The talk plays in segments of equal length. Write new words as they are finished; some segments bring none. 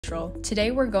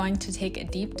Today we're going to take a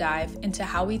deep dive into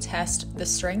how we test the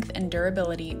strength and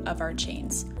durability of our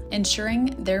chains,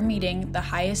 ensuring they're meeting the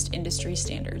highest industry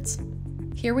standards.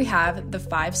 Here we have the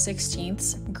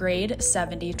 5/16 grade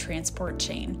 70 transport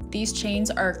chain. These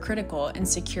chains are critical in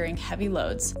securing heavy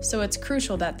loads, so it's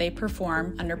crucial that they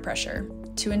perform under pressure.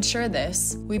 To ensure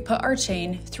this, we put our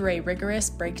chain through a rigorous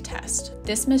brake test.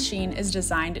 This machine is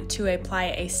designed to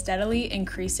apply a steadily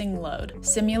increasing load,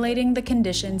 simulating the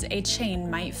conditions a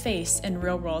chain might face in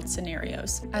real-world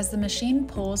scenarios. As the machine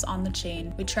pulls on the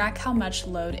chain, we track how much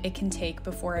load it can take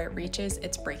before it reaches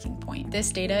its breaking point.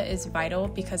 This data is vital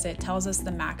because it tells us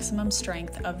the maximum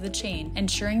strength of the chain,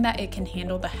 ensuring that it can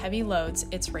handle the heavy loads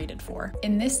it's rated for.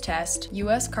 In this test,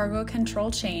 U.S. cargo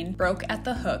control chain broke at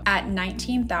the hook at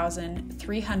 19,350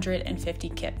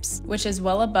 kips, which is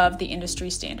well above the industry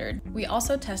standard. We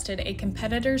also tested a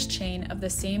competitor's chain of the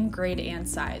same grade and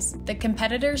size. The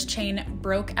competitor's chain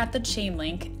broke at the chain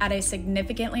link at a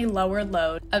significantly lower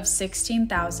load of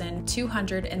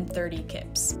 16,230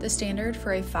 kips. The standard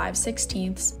for a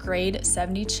 5/16 grade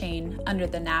 70 chain under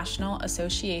the National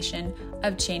Association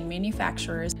of Chain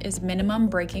Manufacturers is minimum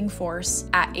braking force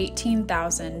at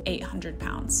 18,800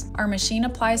 pounds. Our machine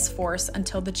applies force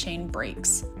until the chain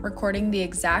breaks, recording the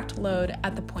exact load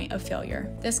at the point of failure.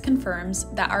 This confirms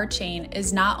that our chain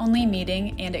is not only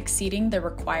meeting and exceeding the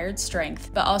required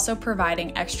strength, but also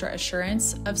providing extra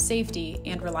assurance of safety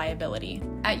and reliability.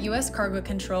 At U.S. Cargo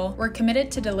Control, we're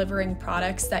committed to delivering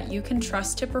products that you can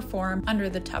trust to perform under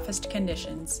the toughest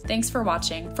conditions. Thanks for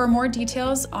watching. For more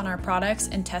details on our products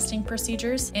and testing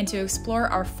procedures, and to explore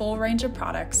our full range of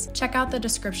products, check out the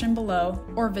description below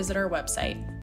or visit our website.